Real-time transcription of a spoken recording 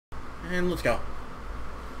And let's go.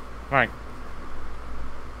 Right.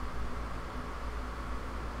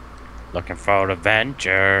 Looking for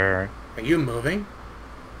adventure. Are you moving?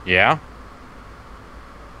 Yeah.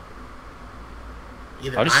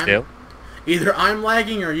 Either Hold I'm still. either I'm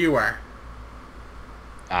lagging or you are.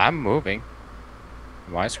 I'm moving.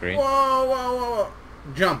 My Whoa, screen. whoa, whoa, whoa.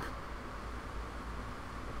 Jump.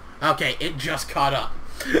 Okay, it just caught up.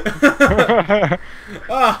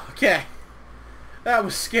 Oh, okay. That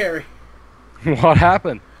was scary. What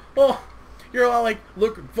happened? Well, you're all like,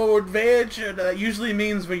 looking forward, Veg, and that usually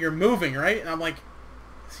means when you're moving, right? And I'm like,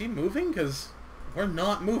 is he moving? Because we're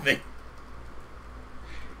not moving.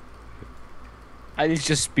 I need to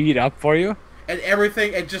just speed up for you. And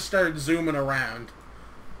everything, it just started zooming around.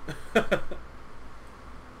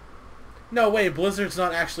 No way, Blizzard's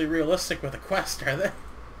not actually realistic with a quest, are they?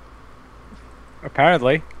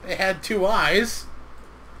 Apparently. They had 2 eyes.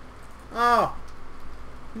 Oh.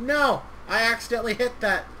 No! I accidentally hit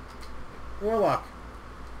that warlock.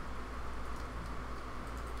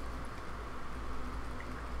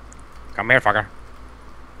 Come here, fucker.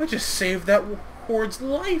 I just saved that horde's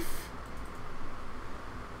life.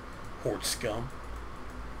 Horde scum.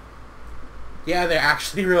 Yeah, they're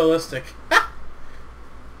actually realistic.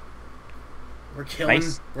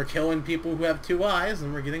 Nice. We're killing people who have 2 eyes,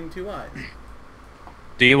 and we're getting 2 eyes.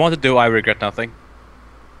 Do you want to do I regret nothing?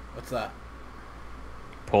 What's that?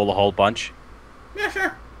 Pull a whole bunch? Yeah,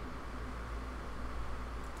 sure.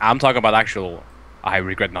 I'm talking about actual I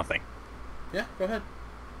regret nothing. Yeah, go ahead.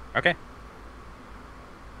 Okay.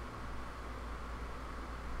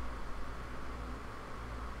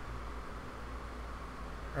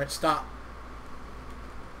 Alright, stop.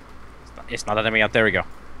 It's not letting me up. There we go.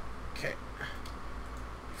 Okay.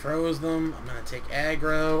 Froze them. I'm gonna take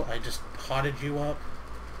aggro. I just potted you up.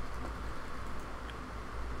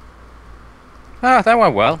 Ah, that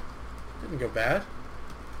went well. Didn't go bad.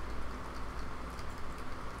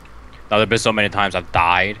 Now there've been so many times I've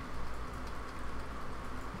died.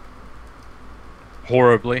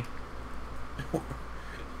 Horribly.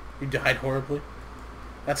 You died horribly.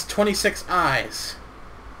 That's 26 eyes.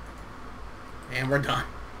 And we're done.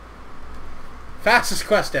 Fastest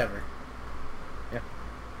quest ever. Yeah.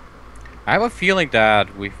 I have a feeling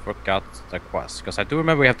that we forgot the quest, because I do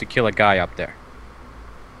remember we have to kill a guy up there.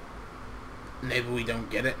 Maybe we don't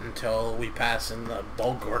get it until we pass in the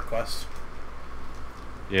Bulgor quest.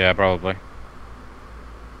 Yeah, probably.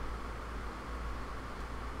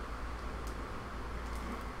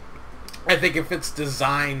 I think if it's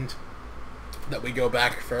designed that we go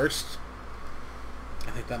back first,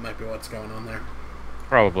 I think that might be what's going on there.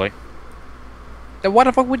 Probably. Then why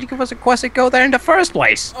the fuck would you give us a quest to go there in the first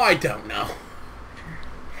place? I don't know.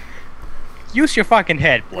 Use your fucking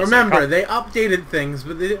head, Blizzard. Remember, they updated things,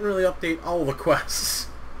 but they didn't really update all the quests.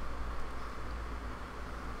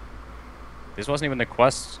 This wasn't even the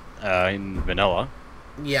quest in vanilla.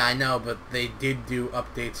 Yeah, I know, but they did do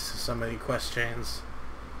updates to some of the quest chains.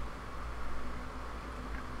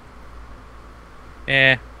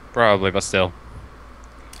 Eh, probably, but still.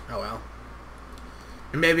 Oh well.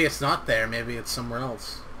 And maybe it's not there, maybe it's somewhere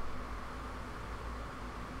else.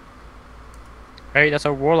 Hey, that's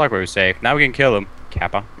our warlock we're safe. Now we can kill him.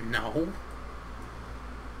 Kappa. No.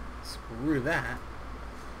 Screw that.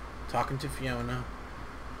 Talking to Fiona.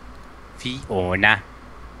 Fiona.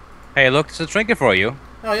 Hey, look, it's a trinket for you.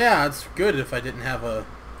 Oh yeah, it's good if I didn't have a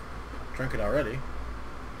trinket already.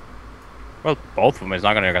 Well, both of them is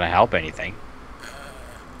not gonna help anything.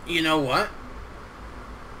 You know what?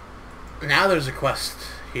 Now there's a quest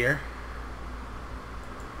here.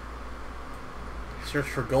 Search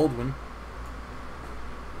for Goldwyn.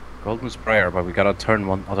 Golden's prayer, but we gotta turn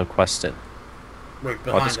one other quest in. Right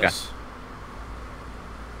this behind guy? us.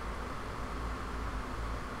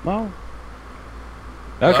 Well.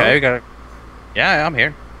 Hello? Okay, we gotta. Yeah, I'm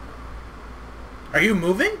here. Are you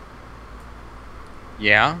moving?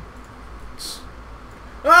 Yeah.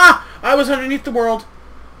 Ah! I was underneath the world.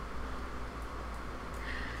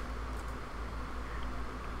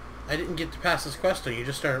 I didn't get to pass this quest till you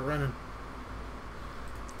just started running.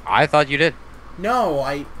 I thought you did. No,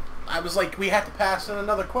 I was like, we had to pass in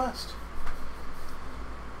another quest.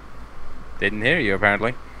 Didn't hear you,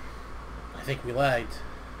 apparently. I think we lagged.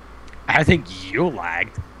 I think you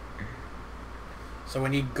lagged. So we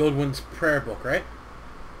need Goldwyn's prayer book, right?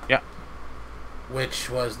 Yeah. Which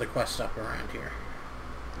was the quest up around here.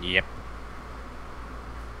 Yep.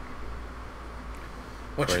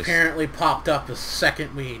 Which Where's... apparently popped up the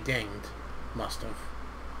second we dinged. Must have.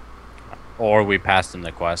 Or we passed him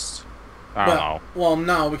the quest. I don't know. Well,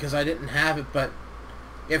 no, because I didn't have it, but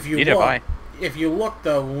if you Neither have I. if you look,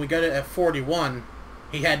 though, when we got it at 41,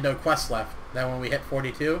 He had no quests left. That when we hit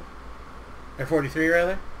 42? Or 43,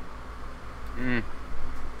 rather? Mm.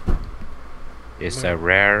 Is a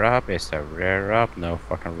rare up? Is a rare up? No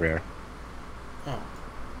fucking rare. Oh.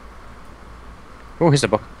 Oh, here's a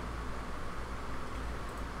book.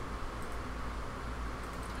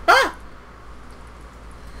 Ah!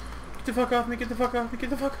 Get the fuck off me, get the fuck off me, get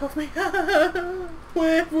the fuck off me.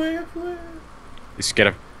 Where? You scared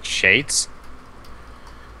of shades?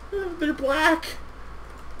 They're black.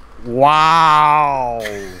 Wow!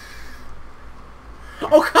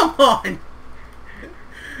 Oh, come on!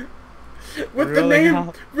 With Really? the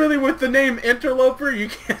name, really, with the name Interloper, you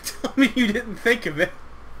can't tell me you didn't think of it.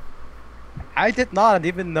 I did not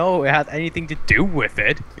even know it had anything to do with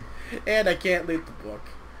it. And I can't loot the book.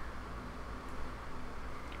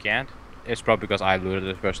 You can't? It's probably because I looted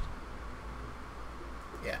it first.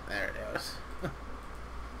 Yeah, there it is.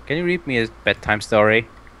 Can you read me a bedtime story?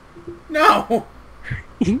 No!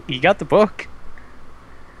 You got the book.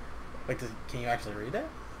 Wait, can you actually read it?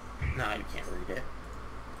 No, you can't read it.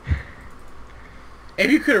 If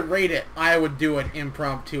you could read it, I would do an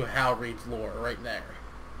impromptu Hal reads lore right there.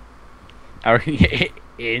 Are we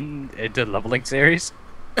in the leveling series?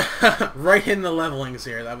 Right in the leveling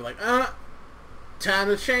series, I'd be like, time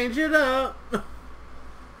to change it up.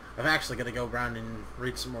 I'm actually gonna go around and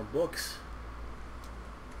read some more books.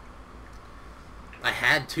 I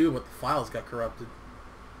had to, but the files got corrupted.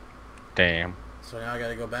 Damn. So now I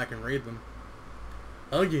gotta go back and read them.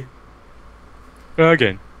 Again.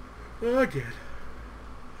 Again.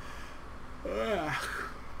 Ah.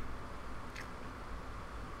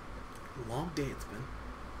 Long day it's been.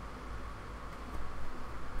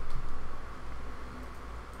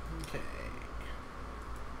 Okay.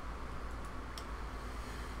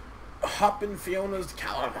 Hoppin' Fiona's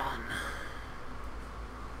Caravan.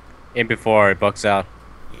 In before it bugs out.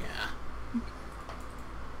 Yeah.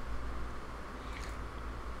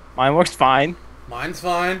 Mine works fine. Mine's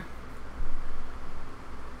fine.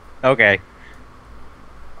 Okay.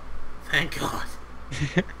 Thank God.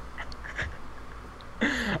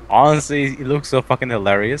 Honestly, it looks so fucking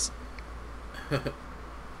hilarious.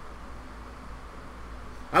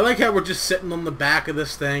 I like how we're just sitting on the back of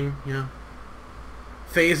this thing, you know,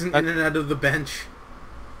 phasing in and out of the bench.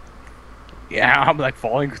 Yeah, I'm like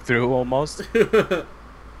falling through almost.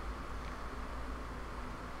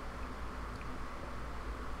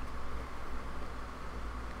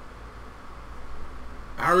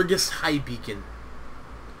 Argus High Beacon.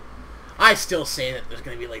 I still say that there's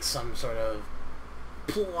going to be like some sort of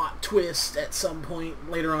plot twist at some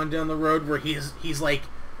point later on down the road where he's like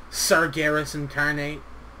Sargeras incarnate.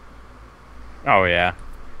 Oh yeah.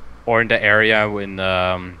 Or in the area when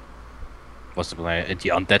what's the planet? The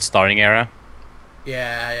undead starting era.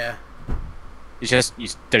 Yeah.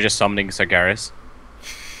 They're just summoning Sargeras.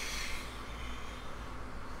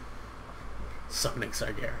 Summoning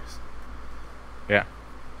Sargeras. Yeah.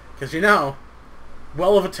 Because you know,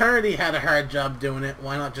 Well of Eternity had a hard job doing it.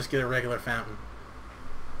 Why not just get a regular fountain?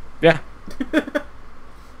 Yeah.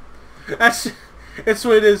 It's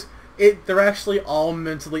what it is. They're actually all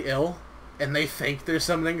mentally ill, and they think they're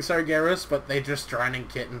summoning Sargeras, but they just drowning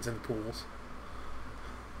kittens in pools.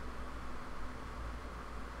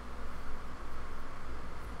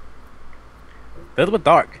 A little bit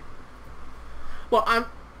dark. Well,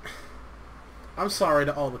 I'm sorry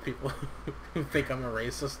to all the people who think I'm a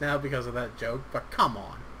racist now because of that joke, but come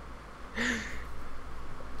on.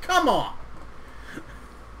 Come on!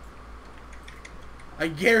 I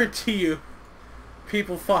guarantee you,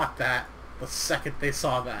 people thought that the second they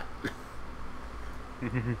saw that.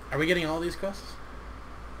 Are we getting all these quests?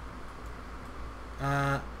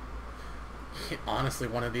 Honestly,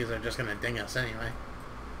 one of these are just gonna ding us anyway.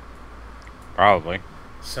 Probably.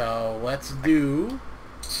 So, let's do...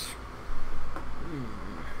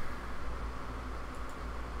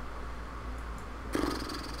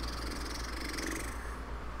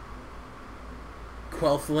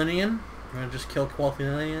 Quelthalinian. I'm gonna just kill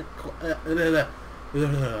Quelthalinian.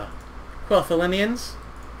 Quelthalinians.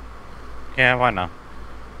 Yeah, why not?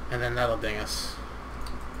 And then that'll ding us.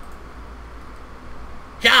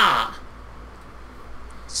 Yeah!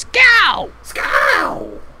 Scow!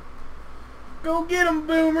 Scow! Go get him,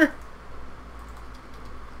 Boomer!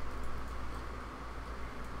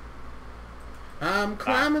 I'm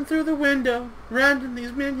climbing through the window, rounding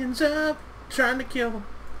these minions up, trying to kill them.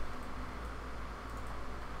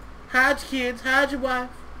 Hide your kids, hide your wife,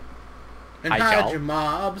 and hide your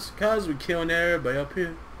mobs, cause we're killing everybody up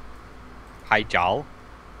here. Hide y'all.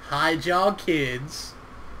 Hide y'all kids,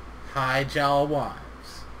 hide y'all wives.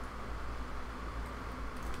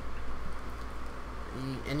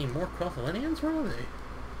 Any more Quelthalinians? Where are they?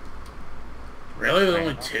 Really? There's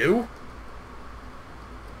only 2?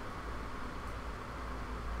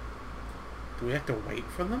 Do we have to wait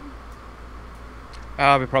for them?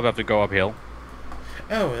 We probably have to go uphill.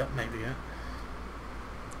 Oh, that might be it.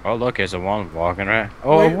 Oh, look, there's a one walking around.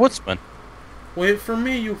 Oh, Wait. a woodsman. Wait for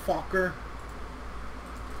me, you fucker.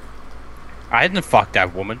 I didn't fuck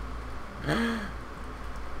that woman.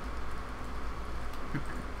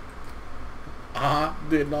 I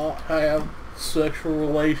did not have sexual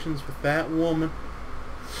relations with that woman.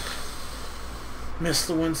 Miss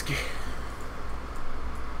Lewinsky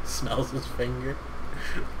smells his finger.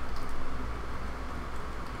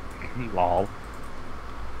 Lol.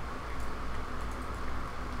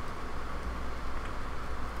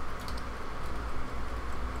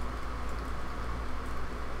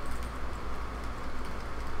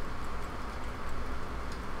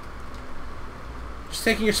 Just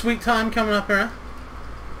taking your sweet time coming up here, huh?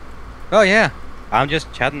 Oh yeah, I'm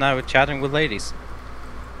just chatting with ladies.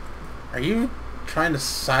 Are you trying to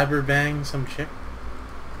cyber bang some chick?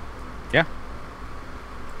 Yeah.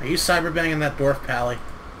 Are you cyber banging that dwarf pally?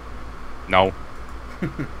 No.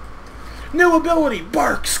 New ability,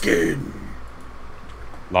 Bark Skin.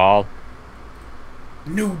 Lol.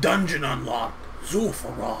 New dungeon unlocked,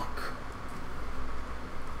 Zul'Farrak.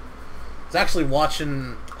 I was actually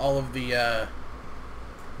watching all of the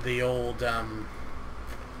old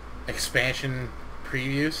expansion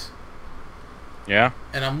previews. Yeah.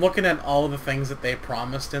 And I'm looking at all of the things that they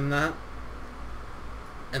promised in that,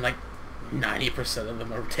 and like 90% of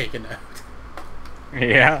them are taken out.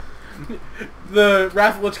 Yeah. The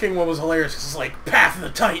Wrath of the Lich King one was hilarious because it's like Path of the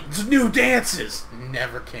Titans, new dances,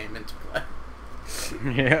 never came into play.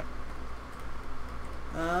 Yeah.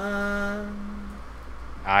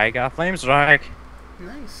 I got Flame Strike.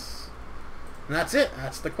 Nice. And that's it.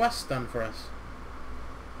 That's the quest done for us.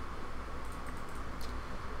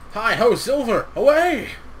 Hi ho, Silver! Away!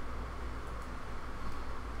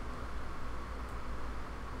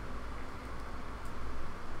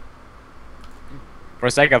 For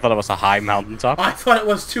a second, I thought it was a high mountaintop. I thought it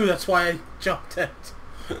was too, that's why I jumped it.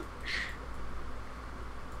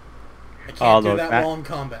 I can't do that while in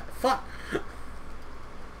combat. Fuck!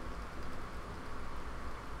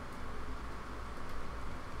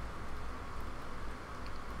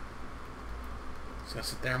 Just gonna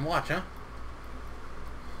sit there and watch, huh?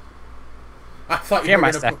 I thought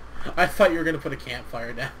you were gonna put a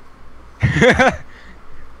campfire down.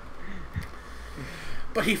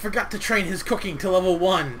 But he forgot to train his cooking to level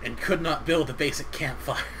 1 and could not build a basic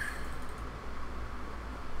campfire.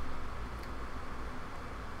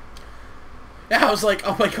 Yeah, I was like,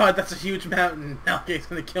 oh my god, that's a huge mountain. Now he's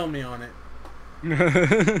gonna kill me on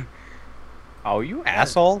it. Oh, you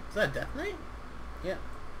asshole. Is that a Death Knight? Yeah.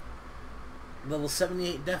 Level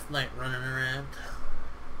 78 Death Knight running around.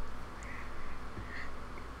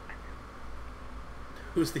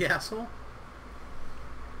 Who's the asshole?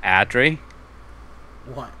 Adri.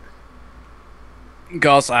 What?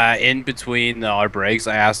 Because in between our breaks,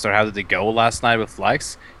 I asked her how did it go last night with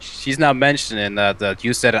Flex. She's now mentioning that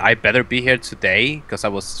you said I better be here today because I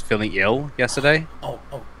was feeling ill yesterday. Oh,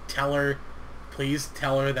 tell her, please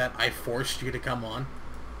tell her that I forced you to come on.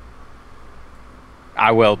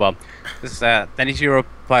 I will, but then she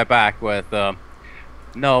replied back with,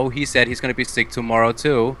 no, he said he's going to be sick tomorrow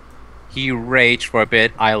too. He raged for a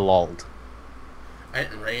bit, I lulled. I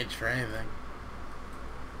didn't rage for anything.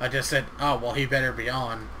 I just said, oh, well, he better be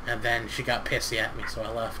on. And then she got pissy at me, so I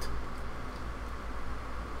left.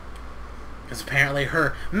 Because apparently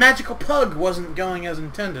her magical pug wasn't going as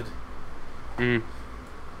intended. Hmm.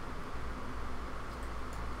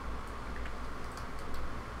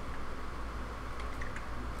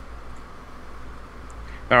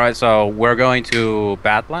 Alright, so we're going to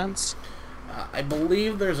Badlands? I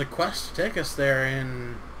believe there's a quest to take us there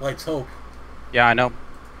in Light's Hope. Yeah, I know.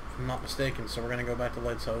 If I'm not mistaken, so we're going to go back to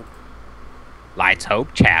Light's Hope. Light's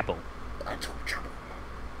Hope Chapel. Light's Hope Chapel.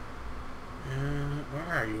 Where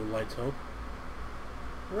are you, Light's Hope?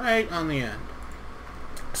 Right on the end.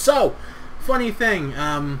 So, funny thing,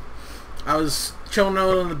 I was chilling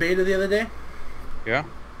out on the beta the other day. Yeah.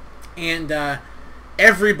 And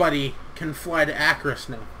everybody can fly to Acris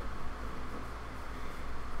now.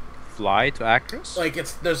 Fly to Acris? Like,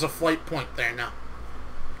 there's a flight point there now.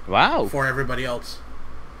 Wow. For everybody else.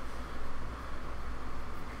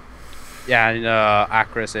 Yeah, and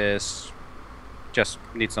Acris is... Just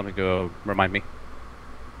need something to remind me.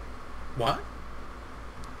 What?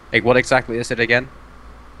 Like, what exactly is it again?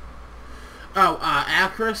 Oh,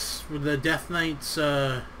 Acris, with the Death Knight's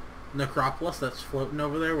necropolis that's floating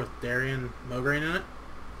over there with Darian Mograine in it.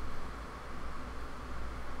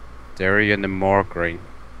 Darian the Mograine.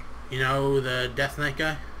 You know the Death Knight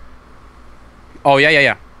guy? Oh yeah, yeah,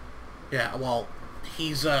 yeah. Yeah, well,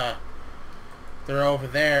 he's they're over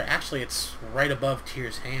there. Actually, it's right above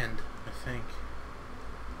Tyr's hand, I think.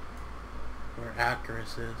 Where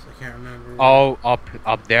Acris is. I can't remember. Oh,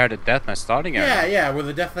 up there, the Death Knight starting area. Yeah, yeah, where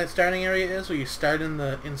the Death Knight starting area is, where you start in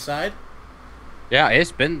the inside. Yeah,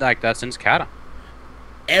 it's been like that since Kata.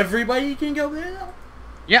 Everybody can go there now?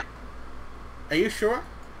 Yeah. Are you sure?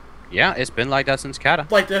 Yeah, it's been like that since Kata.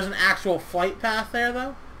 Like, there's an actual flight path there,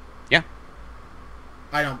 though? Yeah.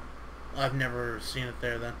 I've never seen it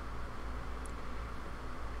there, then.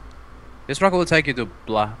 This rocket will take you to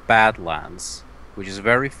Badlands, which is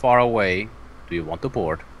very far away. Do you want the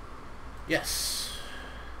board? Yes.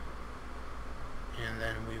 And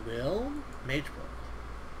then we will Mageblood.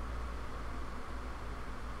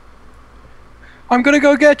 I'm gonna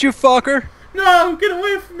go get you, fucker! No! Get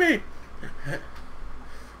away from me!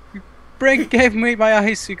 Brink gave me my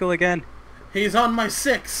icicle again. He's on my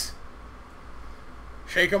 6.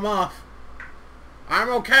 Shake him off. I'm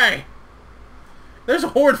okay. There's a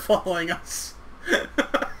horde following us.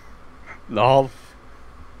 Lol.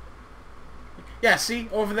 Yeah, see?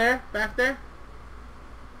 Over there? Back there?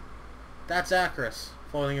 That's Acris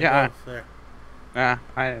floating Yeah, above there.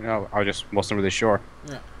 I don't know. I just wasn't really sure.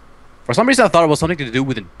 Yeah. For some reason, I thought it was something to do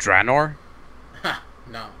with the Draenor. Ha!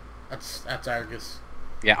 No. That's Argus.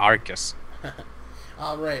 Yeah, Arcus.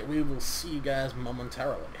 Alright, we will see you guys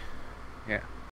momentarily. Yeah.